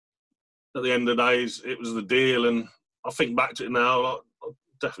 But at the end of the day, it was the deal. And I think back to it now,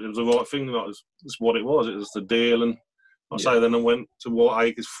 definitely it was the right thing. It's what it was. It was the deal. And say then I went to White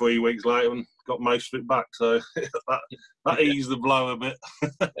Acres 3 weeks later and got most of it back. So, that eased the blow a bit.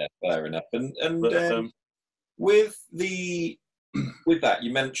 Yeah, fair enough. And with that,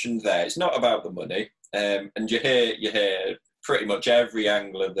 you mentioned there, it's not about the money, and you hear pretty much every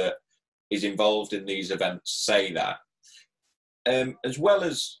angler that is involved in these events say that, as well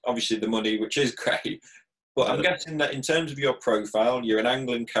as obviously the money, which is great. But I'm guessing that in terms of your profile, you're an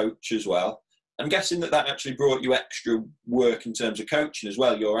angling coach as well, I'm guessing that actually brought you extra work in terms of coaching as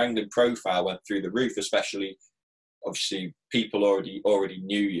well. Your angling profile went through the roof, especially, obviously, people already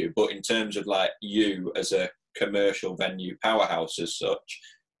knew you, but in terms of like you as a commercial venue powerhouse as such,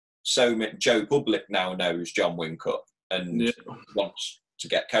 so Joe Public now knows Jon Whincup and wants to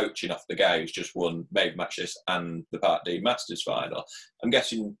get coaching off the guy who's just won Made Matches and the Part D Masters final. I'm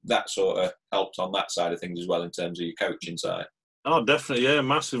guessing that sort of helped on that side of things as well in terms of your coaching side. Oh, definitely, yeah,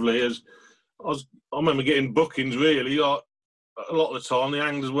 massively. I remember getting bookings really. Like, a lot of the time, the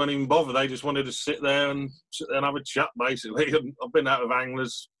anglers weren't even bothered. They just wanted to sit there and have a chat, basically. I've been out of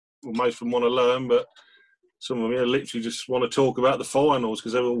anglers, well, most of them want to learn, but some of them literally just want to talk about the finals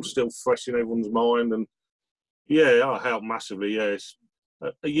because they're all still fresh in everyone's mind. And yeah, I helped massively. Yeah,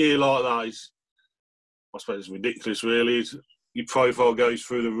 a year like that is, I suppose, it's ridiculous. Really, your profile goes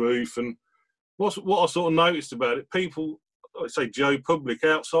through the roof. And what I sort of noticed about it, people, like say Joe Public,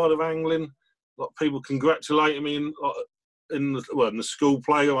 outside of angling, like people congratulating me in the school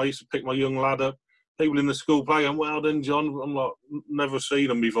playground. I used to pick my young lad up. People in the school playground, well done, John. I'm like, never seen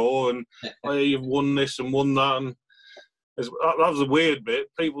them before, and oh, you've won this and won that. And that was the weird bit.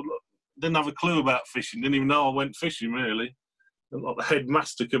 People didn't have a clue about fishing, didn't even know I went fishing, really. And like the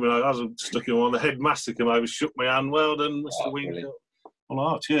headmaster coming over, as I stuck him on, the headmaster came over, shook my hand, well done, Mr. Whincup. I'm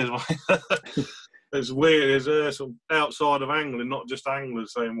like, oh, cheers, mate. It's weird. There's some outside of angling, not just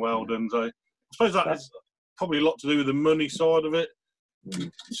anglers saying well done. So I suppose that's probably a lot to do with the money side of it.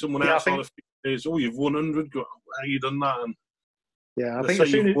 Someone outside of is, oh, you've won 100. How you done that? And yeah, I think as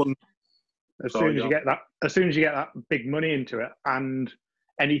soon as you get that big money into it, and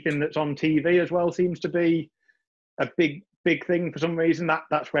anything that's on TV as well seems to be a big thing for some reason.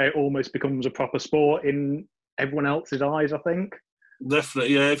 That's where it almost becomes a proper sport in everyone else's eyes, I think.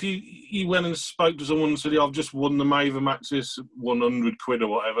 Definitely, yeah. If you went and spoke to someone and said, I've just won the Maver Matches, 100 quid or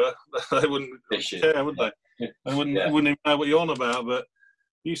whatever, they wouldn't care, would they? They wouldn't even know what you're on about. But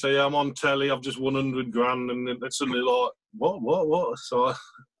you say, I'm on telly, I've just won 100 grand, and it's suddenly like, what? So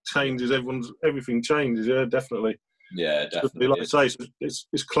changes, everything changes, yeah, definitely. Yeah, definitely. Like I say,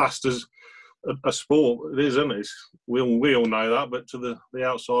 it's classed as a sport. It is, isn't it? We all know that, but to the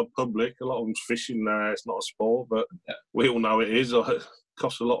outside public, a lot of them's fishing now. It's not a sport, but we all know it is. It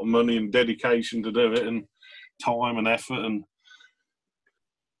costs a lot of money and dedication to do it, and time and effort, and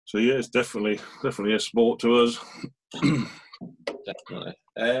so yeah, it's definitely a sport to us. Definitely.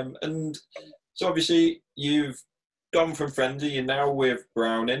 And so obviously you've gone from Friendly, you're now with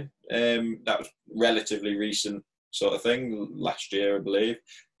Browning. That was relatively recent sort of thing, last year, I believe.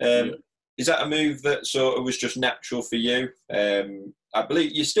 Is that a move that sort of was just natural for you? I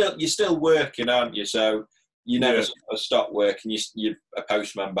believe you're still working, aren't you? So you never sort of stop working. You're a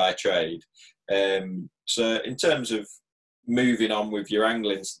postman by trade. So in terms of moving on with your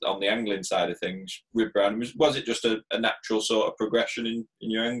angling, on the angling side of things with Brown, was it just a natural sort of progression in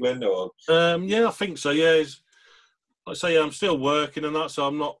your angling, or? Yeah, I think so. Yeah, like I say, I'm still working and that, so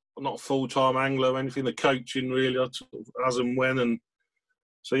I'm not a full-time angler or anything. The coaching really, as and when, and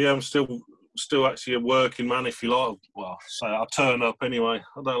so yeah, I'm still actually a working man, if you like. Well, so I turn up anyway.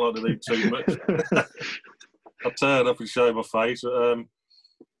 I don't like to do too much. I turn up and show my face. It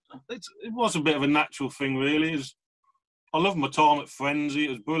was a bit of a natural thing, really. I love my time at Frenzy.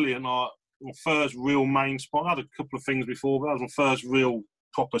 It was brilliant. My first real main sponsor. I had a couple of things before, but that was my first real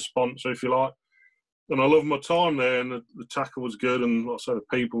proper sponsor, if you like. And I loved my time there, and the tackle was good, and like I said,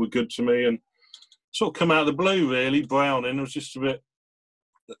 the people were good to me. And sort of come out of the blue, really. Browning, it was just a bit.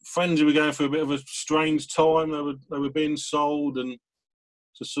 Frenzy were going through a bit of a strange time. They were being sold, and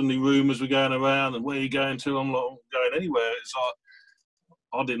so suddenly rumours were going around. And where are you going to? I'm like, I'm going anywhere. It's like,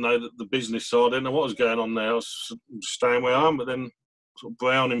 I didn't know that the business side. I didn't know what was going on there. I was staying where I am, but then sort of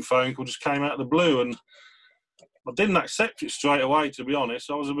Browning phone call just came out of the blue, and I didn't accept it straight away. To be honest,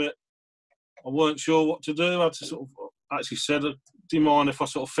 I weren't sure what to do. I had to sort of actually said, "Do you mind if I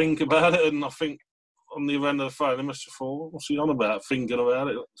sort of think about it?" And I think on the other end of the phone, they must have thought, "What's he on about? Thinking about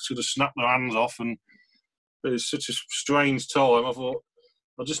it?" Should have snapped their hands off, and it was such a strange time. I thought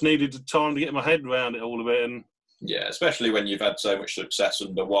I just needed the time to get my head around it all a bit, and. Yeah, especially when you've had so much success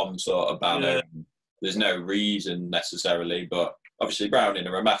under one sort of banner. Yeah. There's no reason necessarily, but obviously Browning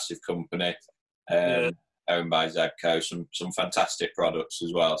are a massive company, owned by Zedco, some fantastic products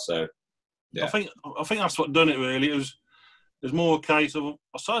as well. So, yeah. I think that's what done it really. It was more a case of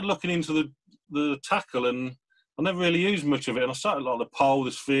I started looking into the tackle, and I never really used much of it. And I started like the pole,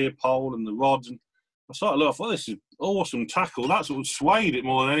 the sphere pole, and the rods, and I started looking. I thought, this is awesome tackle. That's what swayed it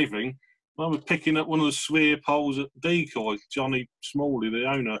more than anything. I was picking up one of the sphere poles at Decoy. Johnny Smalley, the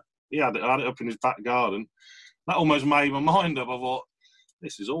owner, he had it up in his back garden. That almost made my mind up. I thought,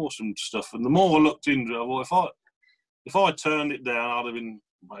 this is awesome stuff. And the more I looked into it, I thought, if I turned it down, I'd have been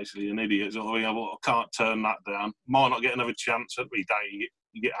basically an idiot. So I thought, I can't turn that down. Might not get another chance at me day.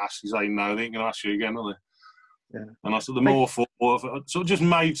 You get asked, you say no, they ain't going to ask you again, are they? Yeah. And I said, the more thought, so it just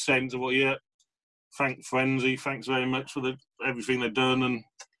made sense. I thought, yeah, thank Frenzy, thanks very much for everything they've done, and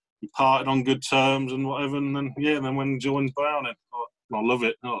we parted on good terms and whatever. And then, yeah, then when I joined Browning, I love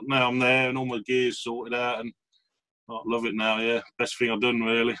it. Now I'm there and all my gear's sorted out, and I love it now, yeah. Best thing I've done,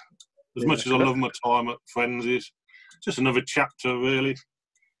 really. As much as I love my time at Frenzy's, just another chapter, really,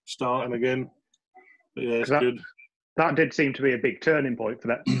 starting again. But yeah, it's good. That did seem to be a big turning point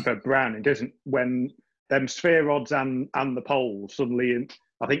for Browning, doesn't? When them sphere rods and the poles suddenly,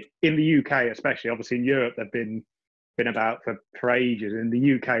 I think in the UK especially, obviously in Europe they've been about for ages. In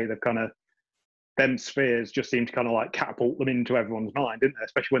the UK they've kind of, them spheres just seem to kind of like catapult them into everyone's mind, didn't they?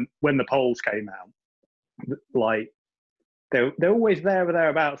 Especially when the poles came out, like they're always there or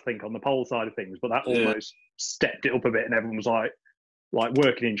thereabouts, I think, on the pole side of things, but that almost stepped it up a bit, and everyone was like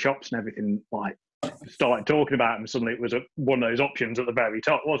working in shops and everything, like started talking about them. Suddenly it was one of those options at the very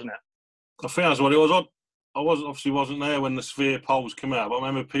top, wasn't it? I think that's what it was. I wasn't there when the sphere poles came out, but I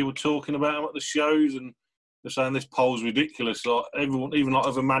remember people talking about them at the shows, and they're saying this pole's ridiculous. Like everyone, even like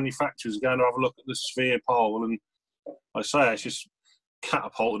other manufacturers, going to have a look at the sphere pole, and I say it's just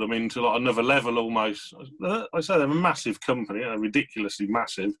catapulted them into like another level almost. I say they're a massive company, they're ridiculously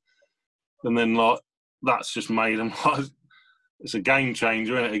massive, and then like that's just made them like, it's a game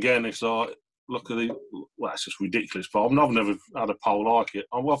changer, isn't it? Again, it's like, look at it's just ridiculous. But I've never had a pole like it.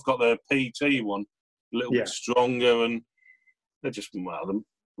 I've got their PT one, a little bit stronger, and they're just the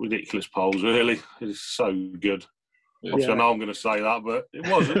ridiculous poles, really. It's so good. Obviously, I know I'm going to say that, but it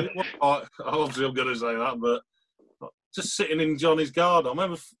wasn't. Obviously, I'm going to say that, but just sitting in Johnny's garden, I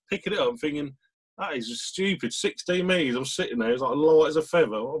remember picking it up and thinking, that is just stupid. 16 metres, I'm sitting there, it's like light as a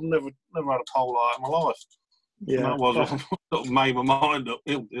feather. I've never had a pole like that in my life. Yeah, and that was what made my mind up.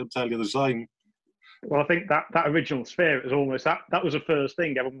 He'll tell you the same. Well, I think that original sphere, it was almost that was the first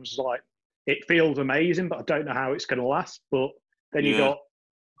thing. Everyone was like, it feels amazing, but I don't know how it's going to last. But then you got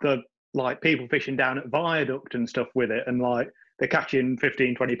the people fishing down at Viaduct and stuff with it, and like they're catching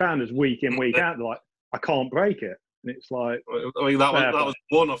 15, 20 pounders week in, week out. They're like, I can't break it. And it's like, I mean, that was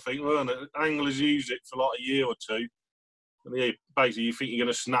one, I think, weren't it? Anglers use it for like a year or two, and basically you think you're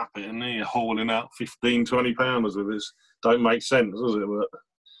going to snap it, and then you're hauling out 15, 20 pounders with this. Don't make sense, does it? But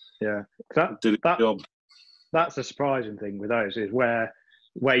that did a job. That's the surprising thing with those, is where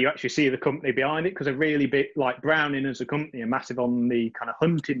you actually see the company behind it, because they're really big. Like Browning as a company are massive on the kind of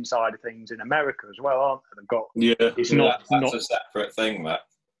hunting side of things in America as well, aren't they? They've got that's a separate thing. That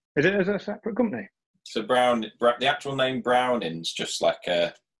is it as a separate company. So the actual name Browning's just like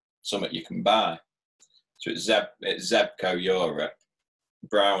something you can buy. So it's Zebco Europe.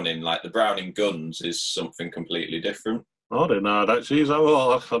 Browning, like the Browning guns, is something completely different. I didn't know that. Geez, I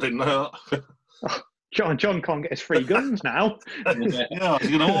didn't know that. John can't get his free guns now. I was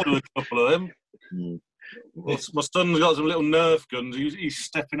going to order a couple of them. My son's got some little Nerf guns. He's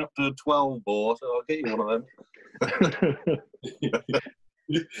stepping up to a 12 bore, so I'll get you one of them.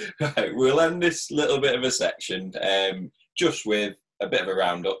 Right, we'll end this little bit of a section just with a bit of a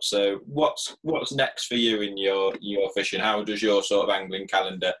roundup. So what's next for you in your fishing? How does your sort of angling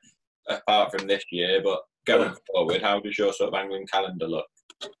calendar, apart from this year, but going forward, how does your sort of angling calendar look?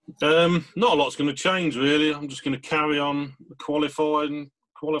 Not a lot's going to change, really. I'm just going to carry on the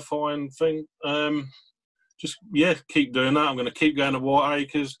qualifying thing. Keep doing that. I'm going to keep going to White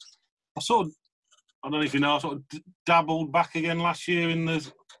Acres. I don't know if you know, I sort of dabbled back again last year in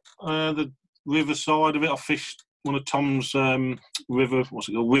the river side of it. I fished one of Tom's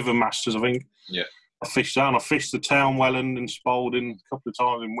river Masters, I think. Yeah. I fished that, and I fished the Town Welland and Spalding a couple of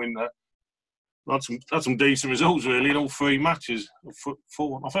times in winter. I had some decent results, really, in all 3 matches. I think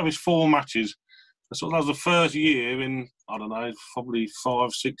it was 4 matches. That was the first year in, I don't know, probably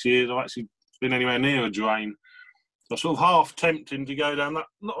 5, 6 years I've actually been anywhere near a drain. I was sort of half tempting to go down that.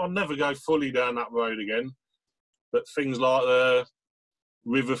 I'll never go fully down that road again, but things like the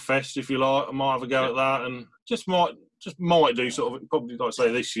River Fest, if you like, I might have a go at that, and just might do sort of, probably, like I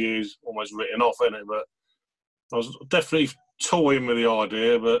say, this year's almost written off, isn't it? But I was definitely toying with the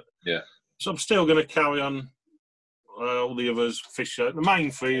idea, but so I'm still going to carry on all the others. Fish Show, the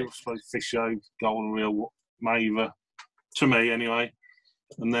main 3, I suppose, Fish Show, Golden Reel, Maver, to me anyway,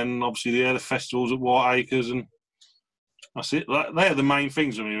 and then obviously the other festivals at White Acres, and that's it. They're the main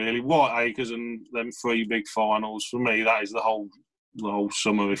things for me, really. White Acres and them 3 big finals. For me, that is the whole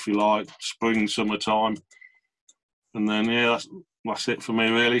summer, if you like, spring, summertime. And then, that's it for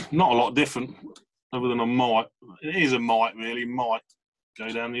me, really. Not a lot different, other than a might. It is a might, really. Might go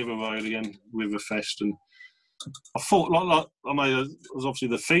down the other road again, Riverfest, and I thought like I know there's obviously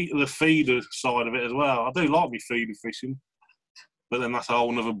the feeder side of it as well. I do like me feeder fishing, but then that's a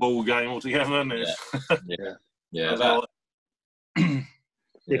whole other ball game altogether, isn't it? Yeah.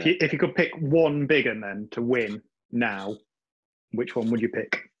 If you could pick one big one then to win now, which one would you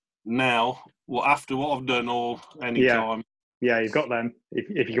pick? Now, well, after what I've done or any time? Yeah, you've got them.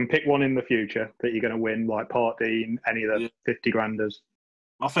 If you can pick one in the future that you're going to win, like Part D, any of the 50 granders.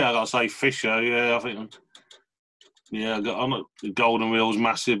 I think I got to say Fisher. Yeah, I think. Yeah, I'm not, the Golden Wheel's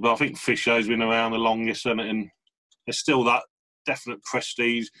massive, but I think Fisher's been around the longest, and it's still that definite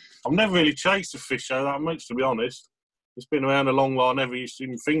prestige. I've never really chased a Fisher that much, to be honest. It's been around a long while. I never used to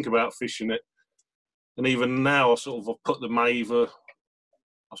even think about fishing it, and even now, I've put the Maver.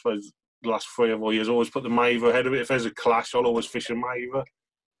 I suppose the last 3 or 4 years, I always put the Maver ahead of it. If there's a clash, I'll always fish a Maver.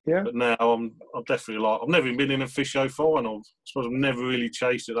 Yeah. But now I'm definitely I've never even been in a fish show final. I suppose I've never really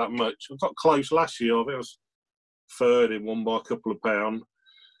chased it that much. I got close last year. I think I was third in one by a couple of pounds.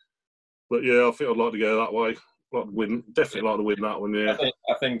 But yeah, I think I'd like to go that way. Definitely like to win that one. Yeah.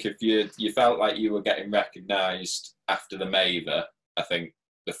 I think if you felt like you were getting recognised after the Maver, I think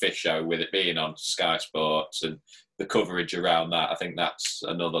the fish show, with it being on Sky Sports and the coverage around that, I think that's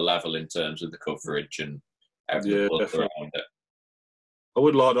another level in terms of the coverage and everything around it. I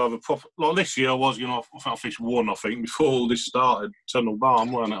would like to have a proper, like this year I was, I think I fished one, before all this started, Tunnel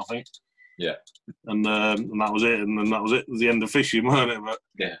Barn, weren't it, I think? Yeah. And that was it, and then that was it. It was the end of fishing, weren't it? But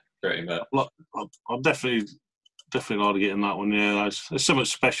yeah, pretty much. I'll definitely like to get in that one, yeah. There's something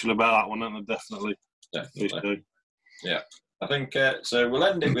special about that one, isn't there? Definitely. Yeah. I think, so we'll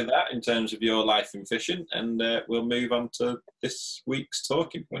end it with that in terms of your life in fishing, and we'll move on to this week's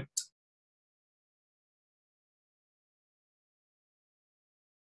talking point.